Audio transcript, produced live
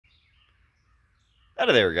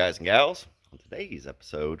Howdy there, guys and gals. On today's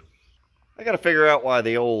episode, I got to figure out why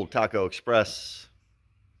the old Taco Express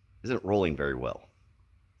isn't rolling very well.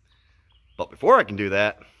 But before I can do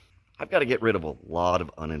that, I've got to get rid of a lot of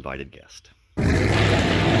uninvited guests.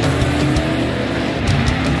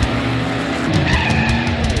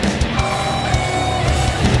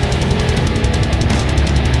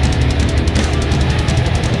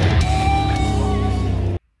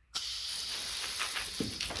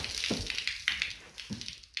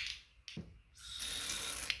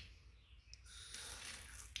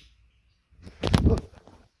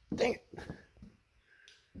 Dang it.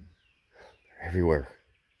 They're everywhere.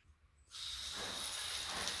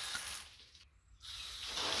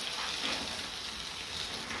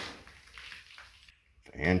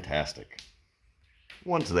 Fantastic.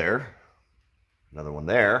 One's there. Another one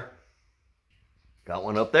there. Got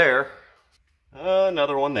one up there.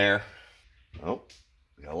 Another one there. Oh,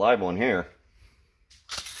 we got a live one here.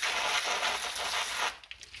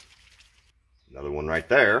 Another one right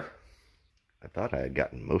there. I thought I had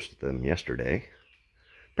gotten most of them yesterday.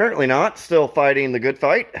 Apparently not. Still fighting the good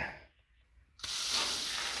fight.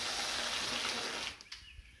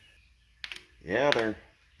 Yeah, they're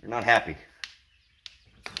not happy.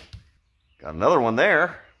 Got another one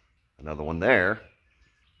there. Another one there.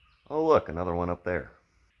 Oh, look, another one up there.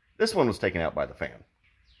 This one was taken out by the fan.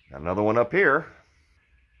 Got another one up here.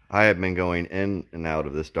 I have been going in and out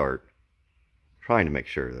of this dart, trying to make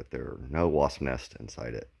sure that there are no wasp nests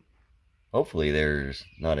inside it. Hopefully there's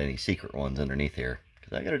not any secret ones underneath here,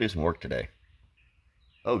 because I got to do some work today.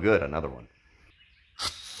 Oh good, another one.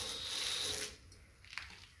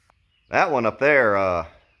 That one up there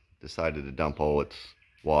decided to dump all its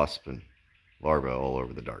wasp and larvae all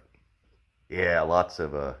over the dart. Yeah, lots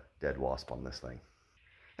of dead wasp on this thing.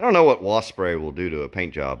 I don't know what wasp spray will do to a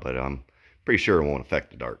paint job, but I'm pretty sure it won't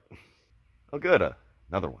affect the dart. Oh good,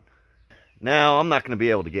 another one. Now, I'm not going to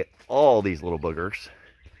be able to get all these little boogers,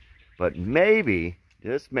 but maybe,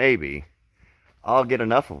 just maybe, I'll get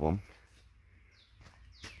enough of them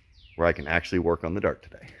where I can actually work on the dart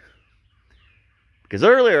today. Because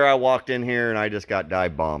earlier I walked in here and I just got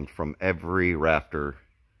dive bombed from every rafter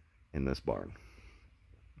in this barn.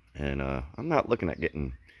 And I'm not looking at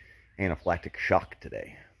getting anaphylactic shock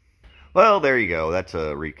today. Well, there you go. That's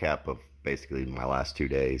a recap of basically my last 2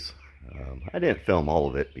 days. I didn't film all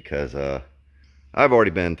of it because I've already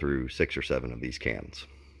been through 6 or 7 of these cans.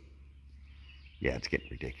 Yeah, it's getting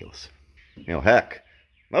ridiculous. You know, heck,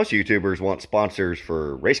 most YouTubers want sponsors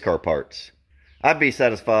for race car parts. I'd be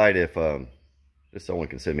satisfied if just someone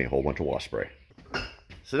can send me a whole bunch of wash spray.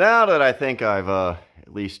 So now that I think I've at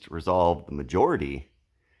least resolved the majority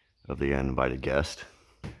of the uninvited guest,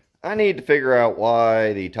 I need to figure out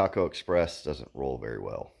why the Taco Express doesn't roll very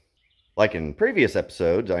well. Like in previous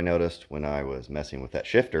episodes, I noticed when I was messing with that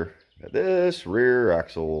shifter that this rear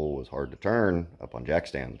axle was hard to turn up on jack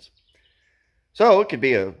stands. So it could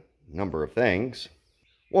be a number of things.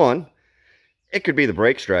 One, it could be the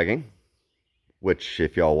brakes dragging, which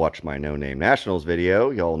if y'all watch my No Name Nationals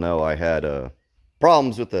video, y'all know I had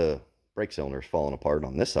problems with the brake cylinders falling apart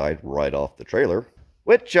on this side right off the trailer,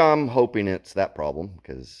 which I'm hoping it's that problem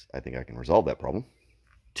because I think I can resolve that problem.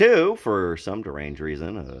 Two, for some deranged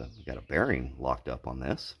reason, we got a bearing locked up on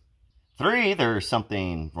this. Three, there's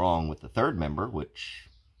something wrong with the third member, which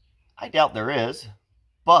I doubt there is,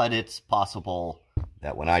 but it's possible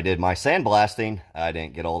that when I did my sandblasting, I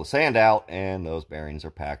didn't get all the sand out, and those bearings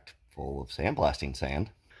are packed full of sandblasting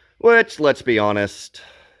sand. Which, let's be honest,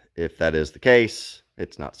 if that is the case,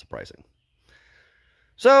 it's not surprising.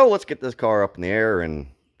 So let's get this car up in the air and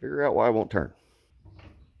figure out why it won't turn.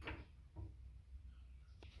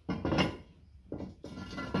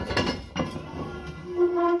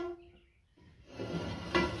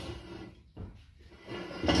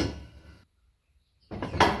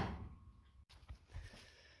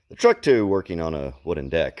 The trick to working on a wooden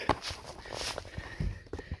deck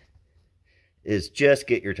is just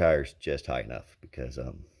get your tires just high enough, because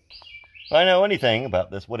if I know anything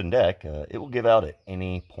about this wooden deck, it will give out at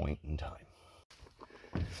any point in time.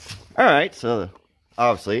 Alright, so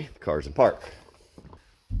obviously the car's in park.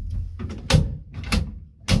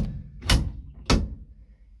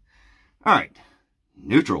 Alright,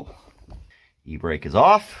 neutral. E-brake is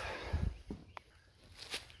off.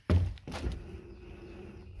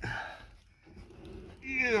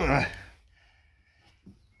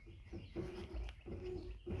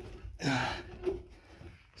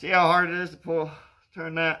 See how hard it is to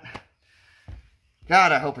turn that?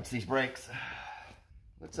 God, I hope it's these brakes.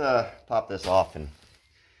 Let's pop this off and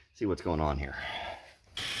see what's going on here.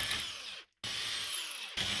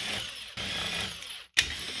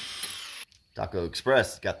 Taco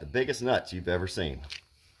Express got the biggest nuts you've ever seen.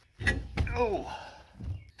 Oh.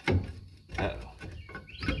 Uh-oh.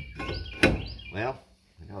 Well,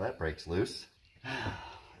 now that brake's loose. Let's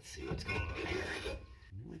see what's going on here.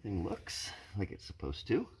 Everything looks like it's supposed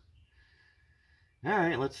to. All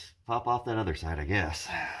right, let's pop off that other side, I guess.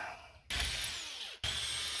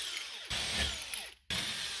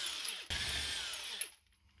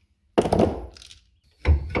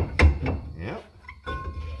 Yep.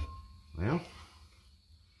 Well,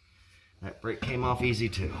 that brake came off easy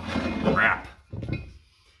too. Crap. So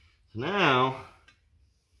now,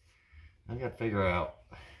 I gotta figure out,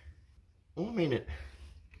 well, I mean, it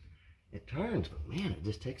turns, but man, it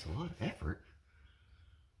just takes a lot of effort.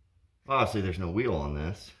 Obviously, there's no wheel on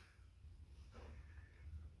this.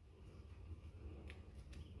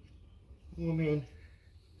 Well, I mean,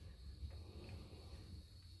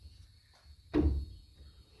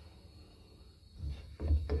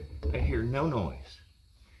 I hear no noise.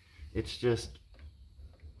 It's just,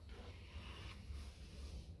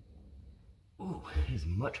 ooh, it's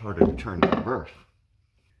much harder to turn in reverse.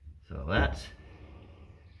 So that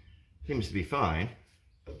seems to be fine.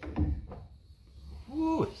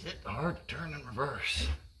 Ooh, is it hard to turn in reverse?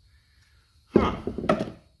 Huh.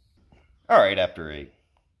 All right, after a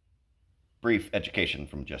brief education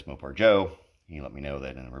from Just Mopar Joe, he let me know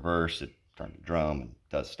that in reverse, it turns the drum and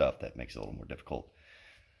does stuff that makes it a little more difficult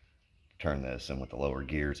to turn this, and with the lower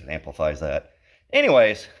gears, it amplifies that.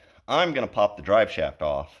 Anyways, I'm gonna pop the drive shaft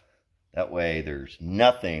off. That way there's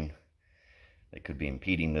nothing that could be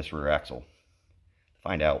impeding this rear axle.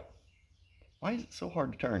 Find out, why is it so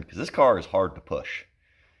hard to turn? Because this car is hard to push.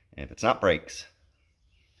 And if it's not brakes,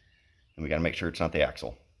 then we got to make sure it's not the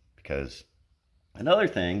axle. Because another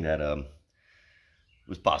thing that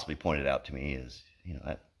was possibly pointed out to me is, you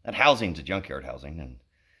know, that housing's a junkyard housing and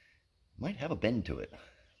might have a bend to it,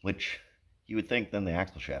 which you would think then the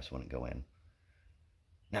axle shafts wouldn't go in.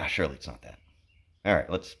 Nah, surely it's not that. All right,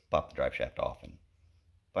 let's pop the drive shaft off and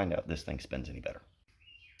find out if this thing spins any better.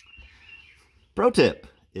 Pro tip.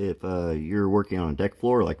 If you're working on a deck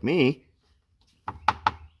floor like me,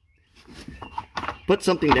 put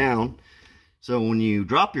something down so when you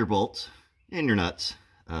drop your bolts and your nuts,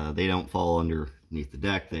 they don't fall underneath the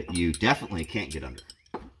deck that you definitely can't get under.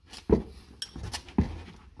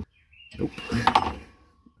 Nope.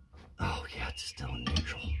 Oh yeah, it's still in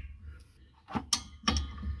neutral.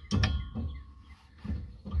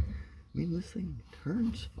 I mean, this thing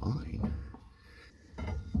turns fine.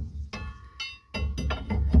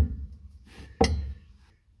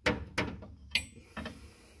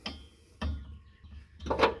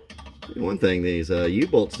 One thing, these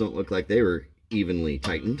U-bolts don't look like they were evenly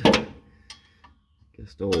tightened.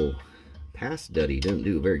 Guess old past Duddie didn't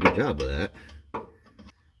do a very good job of that.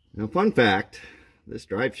 Now, fun fact, this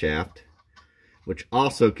drive shaft, which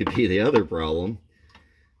also could be the other problem,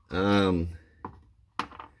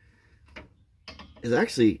 is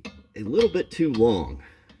actually a little bit too long.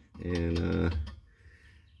 And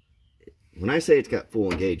when I say it's got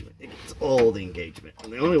full engagement, it gets all the engagement.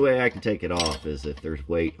 And the only way I can take it off is if there's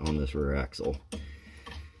weight on this rear axle.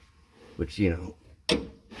 Which, you know,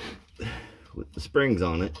 with the springs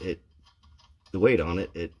on it, the weight on it,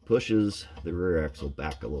 it pushes the rear axle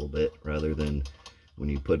back a little bit rather than when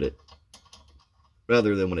you put it,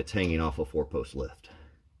 rather than when it's hanging off a 4-post lift.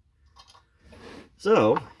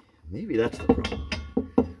 So, maybe that's the problem.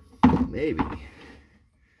 Maybe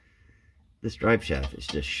this drive shaft is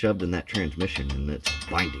just shoved in that transmission and it's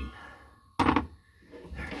binding.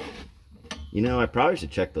 You know, I probably should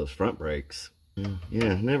check those front brakes.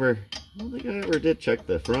 Yeah, I don't think I ever did check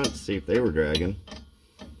the fronts, see if they were dragging.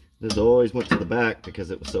 This always went to the back because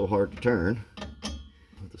it was so hard to turn.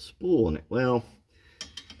 With the spool in it, well,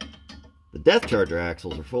 the Death Charger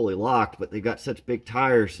axles are fully locked, but they've got such big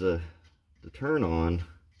tires to turn on.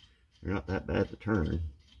 They're not that bad to turn.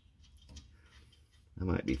 I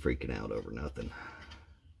might be freaking out over nothing.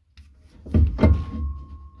 There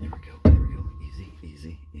we go, easy,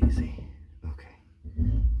 easy, easy. Okay,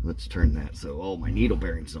 let's turn that so all my needle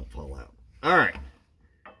bearings don't fall out. All right,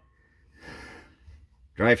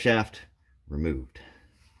 drive shaft removed,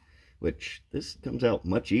 which this comes out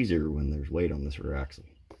much easier when there's weight on this rear axle.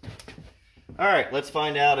 All right, let's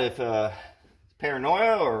find out if it's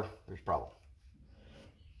paranoia or there's a problem.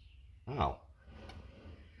 Oh,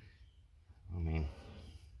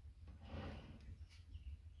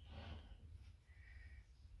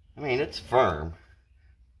 I mean, it's firm,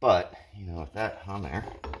 but, you know, with that on there,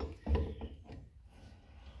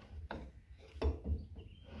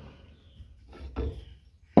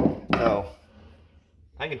 so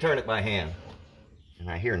I can turn it by hand, and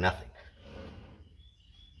I hear nothing.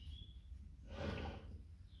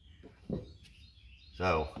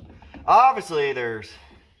 So, obviously there's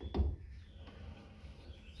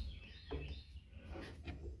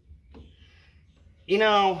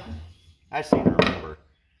I seem to remember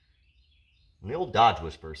when the old Dodge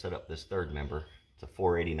Whisperer set up this third member. It's a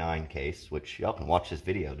 489 case, which y'all can watch this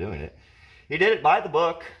video doing it. He did it by the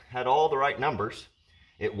book, had all the right numbers.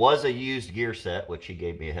 It was a used gear set, which he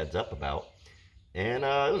gave me a heads up about. And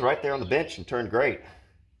it was right there on the bench and turned great.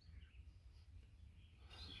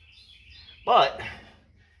 But,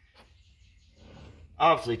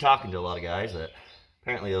 obviously talking to a lot of guys that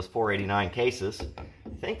apparently those 489 cases,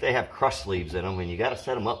 I think they have crush sleeves in them and you got to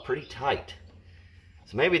set them up pretty tight.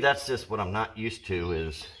 So maybe that's just what I'm not used to,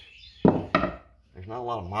 is there's not a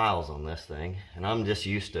lot of miles on this thing. And I'm just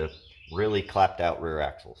used to really clapped out rear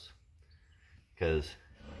axles. Because,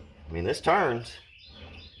 I mean, this turns.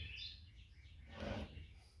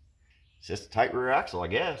 It's just a tight rear axle, I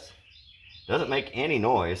guess. Doesn't make any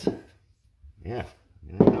noise. Yeah,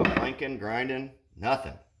 no clanking, grinding,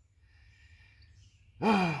 nothing.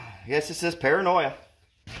 I guess it's just paranoia.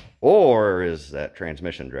 Or is that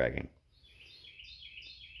transmission dragging?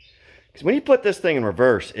 Because when you put this thing in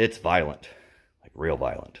reverse, it's violent. Like real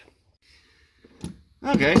violent.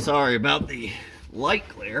 Okay, sorry about the light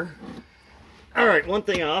glare. Alright, one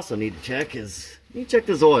thing I also need to check is,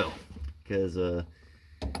 this oil. Because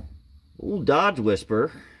old Dodge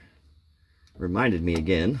Whisperer reminded me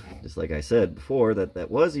again, just like I said before, that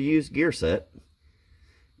that was a used gear set.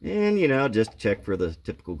 And, just check for the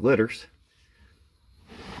typical glitters.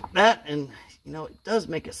 That, and, it does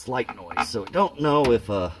make a slight noise, so I don't know if,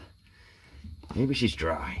 maybe she's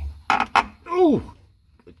dry. Oh,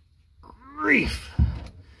 good grief.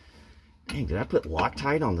 Dang, did I put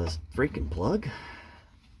Loctite on this freaking plug?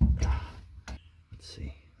 Let's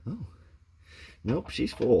see. Oh, nope,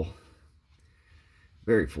 she's full.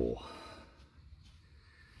 Very full.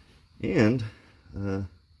 And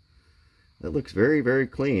that looks very, very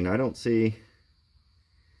clean. I don't see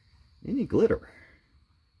any glitter.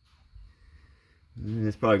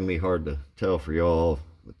 It's probably gonna be hard to tell for y'all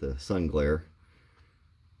with the sun glare,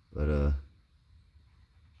 but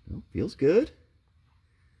well, feels good.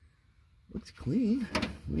 Looks clean. Let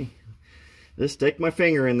me just stick my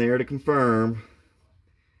finger in there to confirm.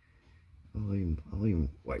 I'll even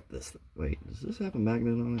wipe this. Wait, does this have a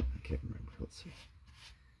magnet on it? I can't remember. Let's see.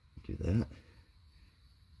 Do that.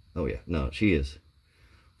 Oh yeah, no, she is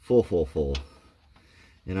full.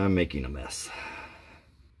 And I'm making a mess.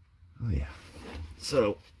 Oh yeah.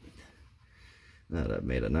 So, now that I've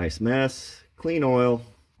made a nice mess, clean oil.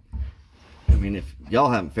 I mean, if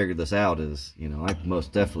y'all haven't figured this out, I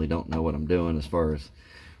most definitely don't know what I'm doing as far as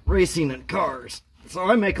racing in cars. So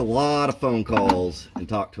I make a lot of phone calls and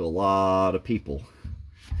talk to a lot of people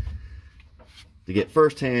to get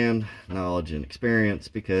first-hand knowledge and experience,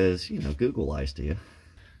 because, Google lies to you.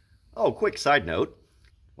 Oh, quick side note,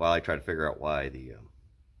 while I try to figure out why the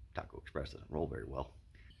Taco Express doesn't roll very well.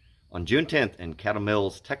 On June 10th in Caddo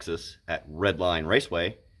Mills, Texas, at Redline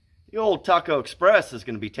Raceway, the old Taco Express is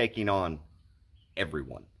going to be taking on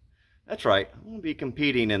everyone. That's right, I'm going to be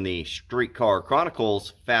competing in the Streetcar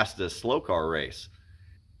Chronicles Fastest Slow Car Race.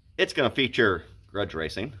 It's going to feature grudge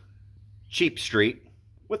racing, cheap street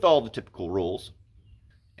with all the typical rules,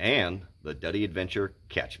 and the Duddie Adventure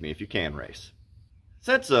Catch Me If You Can race.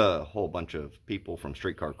 Since a whole bunch of people from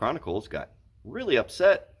Streetcar Chronicles got really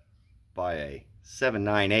upset by a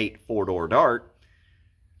 798 four-door Dart,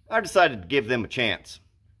 I decided to give them a chance.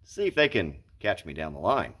 See if they can catch me down the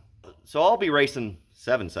line. So I'll be racing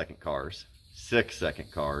 7-second cars,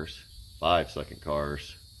 6-second cars, 5-second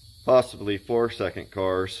cars, possibly 4-second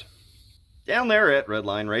cars, down there at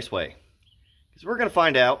Redline Raceway. Because we're going to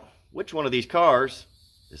find out which one of these cars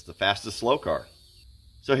is the fastest slow car.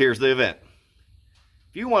 So here's the event.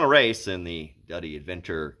 If you want to race in the Duddie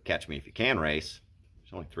Adventure Catch Me If You Can race,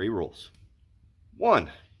 there's only 3 rules. 1,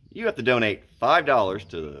 you have to donate $5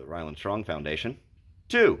 to the Ryland Strong Foundation.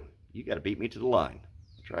 2, you got to beat me to the line.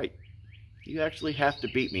 That's right. You actually have to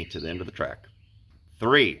beat me to the end of the track.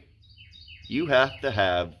 3, you have to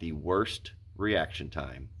have the worst reaction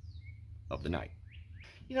time of the night.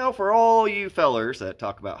 For all you fellers that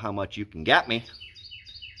talk about how much you can gap me,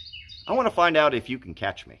 I want to find out if you can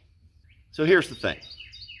catch me. So here's the thing.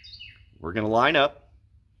 We're going to line up.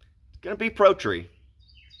 It's going to be pro tree.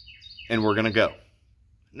 And we're going to go.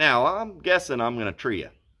 Now, I'm guessing I'm going to tree you.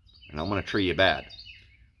 And I'm going to tree you bad.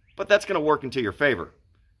 But that's going to work into your favor.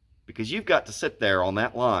 Because you've got to sit there on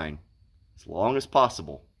that line as long as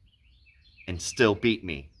possible and still beat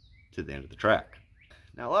me to the end of the track.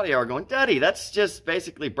 Now, a lot of you are going, Daddy, that's just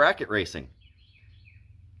basically bracket racing.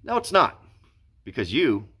 No, it's not. Because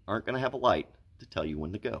you aren't going to have a light to tell you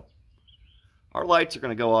when to go. our lights are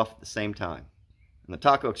going to go off at the same time. And the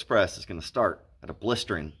Taco Express is going to start at a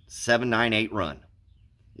blistering 798 run.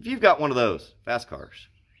 If you've got one of those fast cars,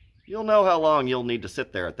 you'll know how long you'll need to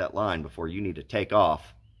sit there at that line before you need to take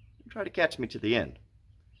off and try to catch me to the end.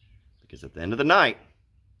 Because at the end of the night,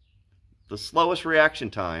 the slowest reaction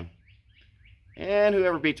time and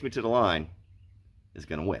whoever beats me to the line is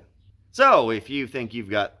going to win. So if you think you've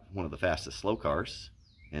got one of the fastest slow cars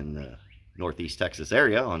in the Northeast Texas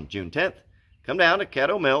area on June 10th, come down to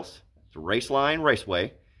Caddo Mills, to Raceline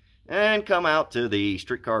Raceway, and come out to the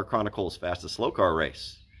Streetcar Chronicles Fastest Slow Car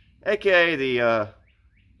Race, aka the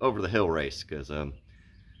Over the Hill race, because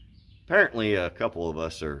apparently a couple of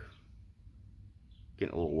us are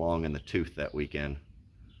getting a little long in the tooth that weekend,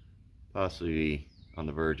 possibly on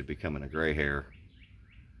the verge of becoming a gray hair.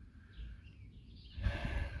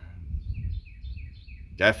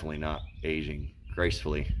 Definitely not aging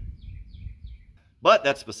gracefully. But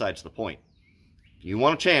that's besides the point. You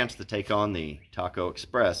want a chance to take on the Taco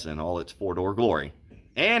Express in all its four-door glory.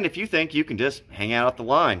 And if you think you can just hang out at the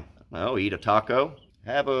line, well, eat a taco,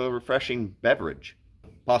 have a refreshing beverage,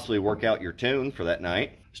 possibly work out your tune for that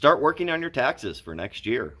night, start working on your taxes for next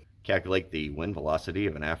year, calculate the wind velocity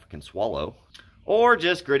of an African swallow, or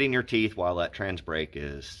just gritting your teeth while that trans brake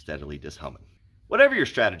is steadily just humming. Whatever your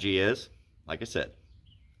strategy is, like I said,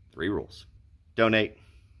 3 rules. Donate,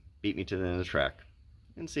 beat me to the end of the track,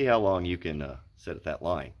 and see how long you can sit at that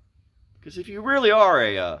line. Because if you really are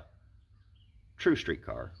a true street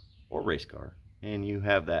car or race car, and you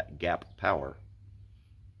have that gap power,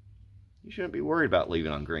 you shouldn't be worried about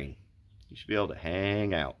leaving on green. You should be able to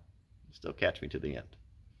hang out and still catch me to the end.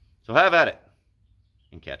 So have at it,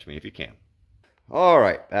 and catch me if you can.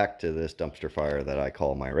 Alright, back to this dumpster fire that I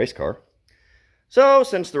call my race car. So,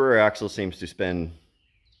 since the rear axle seems to spin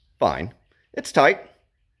fine, it's tight,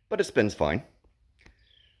 but it spins fine.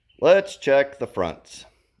 Let's check the fronts.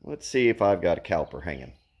 Let's see if I've got a caliper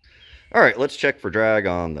hanging. Alright, let's check for drag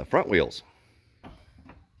on the front wheels.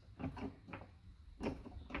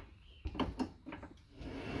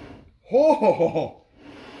 Oh,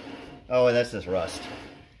 and that's just rust.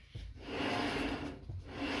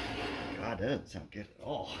 God, that doesn't sound good at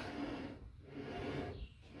all.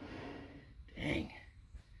 Dang.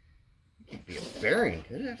 It can't be a bearing,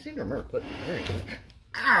 could it? I seem to remember putting a bearing in it.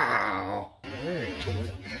 Ow! Bearing.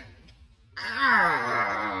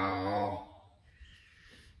 Ow!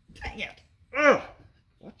 Dang it! Ugh!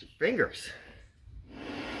 Watch your fingers.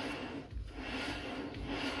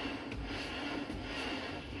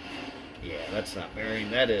 Yeah, that's not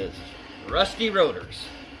bearing. That is rusty rotors.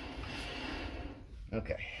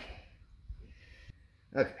 Okay.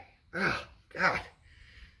 Okay. Oh, God.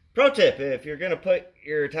 Pro tip, if you're going to put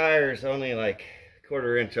your tires only like a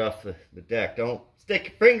quarter inch off the deck, don't stick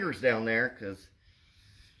your fingers down there, because...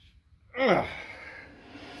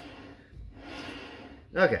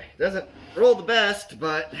 Okay, doesn't roll the best,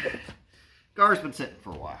 but car's been sitting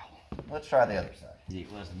for a while. Let's try the other side. You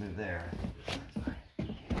want us to move there.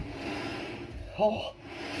 Oh.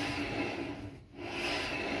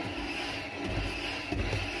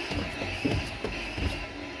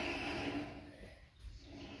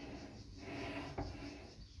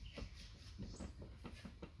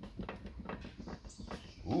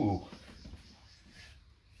 Ooh.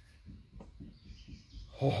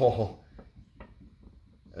 Oh.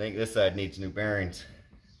 I think this side needs new bearings.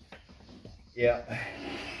 Yeah.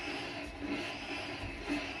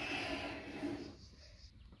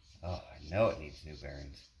 Oh, I know it needs new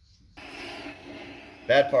bearings.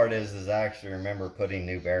 Bad part is I actually remember putting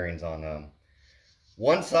new bearings on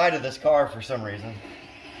one side of this car for some reason,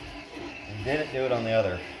 and didn't do it on the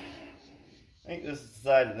other. I think this is the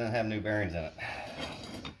side that didn't have new bearings in it.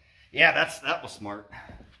 Yeah, that was smart.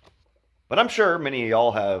 But I'm sure many of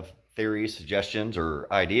y'all have theories, suggestions, or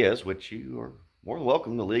ideas, which you are more than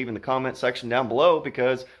welcome to leave in the comment section down below,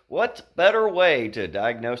 because what better way to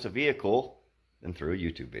diagnose a vehicle than through a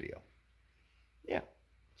YouTube video? Yeah,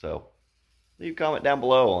 so leave a comment down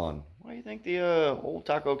below on why you think the old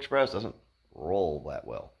Taco Express doesn't roll that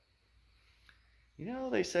well. You know,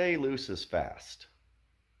 they say loose is fast.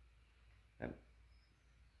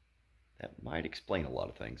 That might explain a lot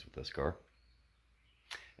of things with this car.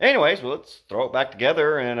 Anyways, well, let's throw it back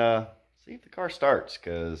together and see if the car starts,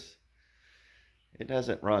 because it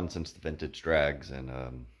hasn't run since the vintage drags, and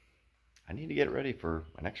I need to get it ready for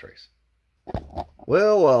my next race.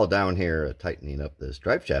 Well, while down here tightening up this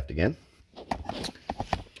drive shaft again,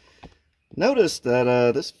 noticed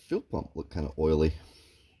that this fuel pump looked kind of oily.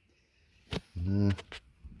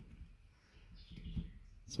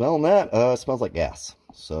 Smelling that, smells like gas.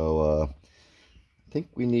 So I think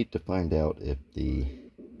we need to find out if the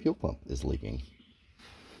fuel pump is leaking,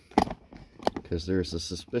 because there's a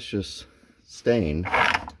suspicious stain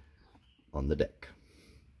on the deck.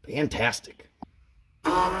 Fantastic. I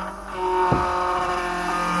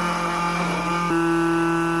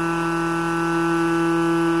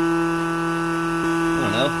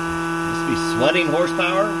don't know. Must be sweating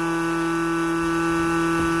horsepower.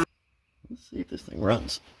 Let's see if this thing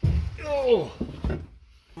runs. Oh!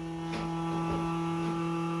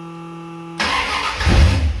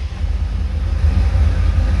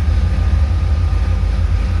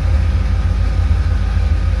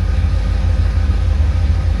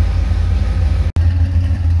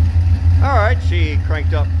 Alright, she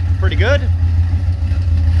cranked up pretty good.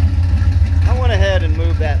 I went ahead and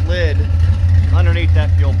moved that lid underneath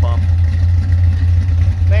that fuel pump.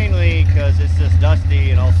 Mainly because it's just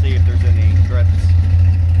dusty, and I'll see if there's any drips.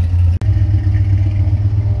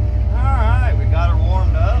 Alright, we got her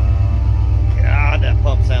warmed up. God, that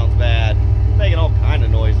pump sounds bad. It's making all kind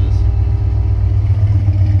of noises.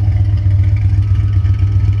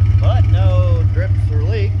 But no drips or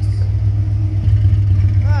leaks.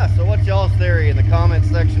 So what's y'all's theory in the comments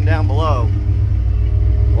section down below?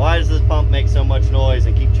 Why does this pump make so much noise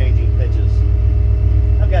and keep changing pitches?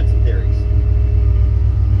 I've got some theories.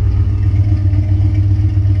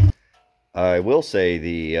 I will say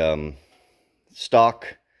the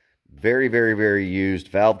stock, very used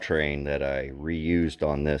valve train that I reused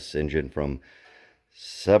on this engine from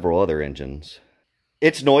several other engines.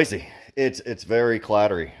 It's noisy. It's very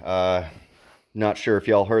clattery. Not sure if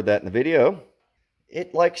y'all heard that in the video.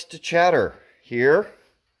 It likes to chatter here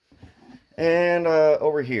and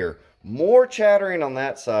over here. More chattering on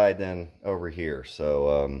that side than over here.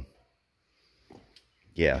 So,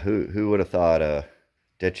 yeah, who would have thought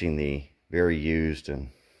ditching the very used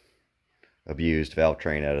and abused valve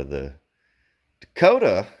train out of the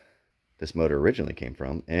Dakota this motor originally came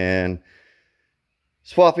from, and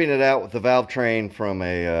swapping it out with the valve train from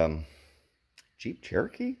a Jeep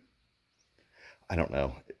Cherokee? I don't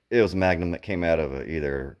know. It was a Magnum that came out of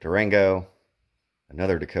either Durango,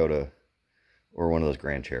 another Dakota, or one of those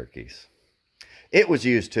Grand Cherokees. It was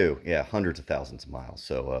used too. Yeah, hundreds of thousands of miles.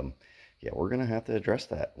 So, yeah, we're going to have to address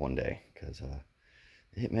that one day, because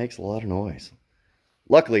it makes a lot of noise.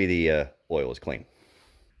 Luckily, the oil is clean.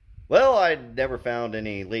 Well, I never found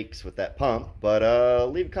any leaks with that pump, but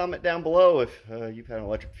leave a comment down below if you've had an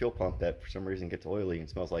electric fuel pump that for some reason gets oily and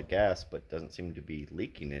smells like gas, but doesn't seem to be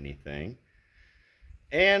leaking anything,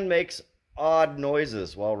 and makes odd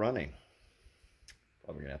noises while running.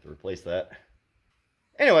 Probably gonna have to replace that.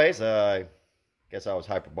 Anyways, I guess I was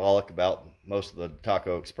hyperbolic about most of the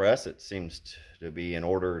Taco Express. It seems to be in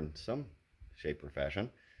order in some shape or fashion.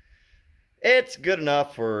 It's good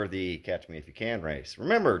enough for the Catch Me If You Can race.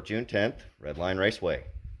 Remember, June 10th, Redline Raceway.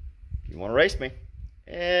 If you want to race me,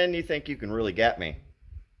 and you think you can really get me,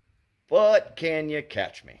 but can you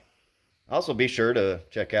catch me? Also, be sure to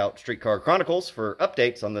check out Streetcar Chronicles for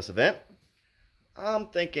updates on this event. I'm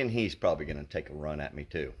thinking he's probably going to take a run at me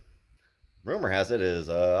too. Rumor has it is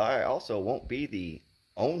I also won't be the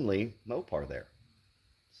only Mopar there.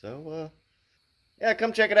 So, yeah,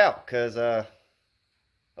 come check it out, because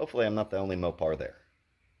hopefully I'm not the only Mopar there.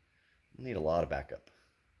 I need a lot of backup.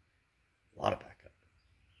 A lot of backup.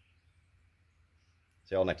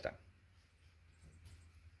 See y'all next time.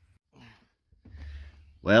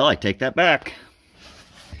 Well, I take that back.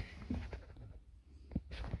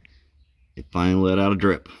 It finally let out a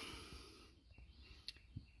drip.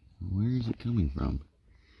 Where is it coming from?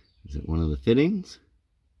 Is it one of the fittings?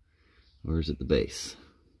 Or is it the base?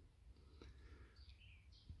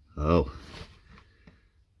 Oh.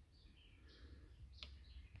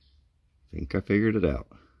 I think I figured it out.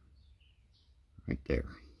 Right there.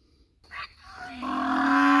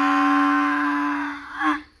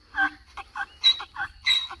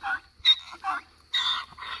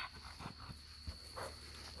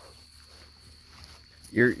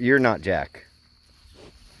 You're not Jack.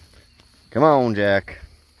 Come on, Jack.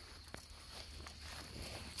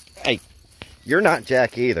 Hey, you're not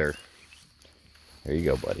Jack either. There you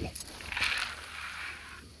go, buddy.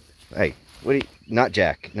 Hey, what are you, not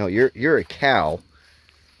Jack. No, you're a cow.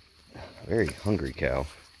 A very hungry cow.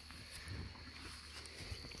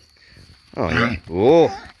 Oh, yeah.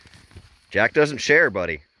 Whoa. Jack doesn't share,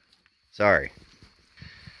 buddy. Sorry.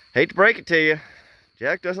 Hate to break it to you.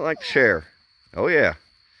 Jack doesn't like to share. Oh, yeah.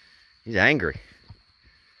 He's angry.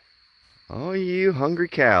 Oh, you hungry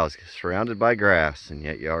cows surrounded by grass, and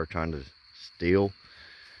yet you are trying to steal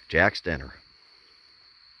Jack's dinner.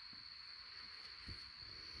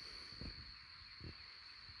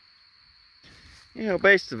 You know,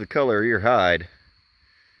 based on the color of your hide,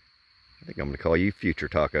 I think I'm going to call you Future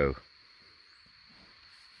Taco.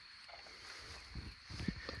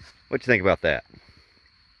 What you think about that?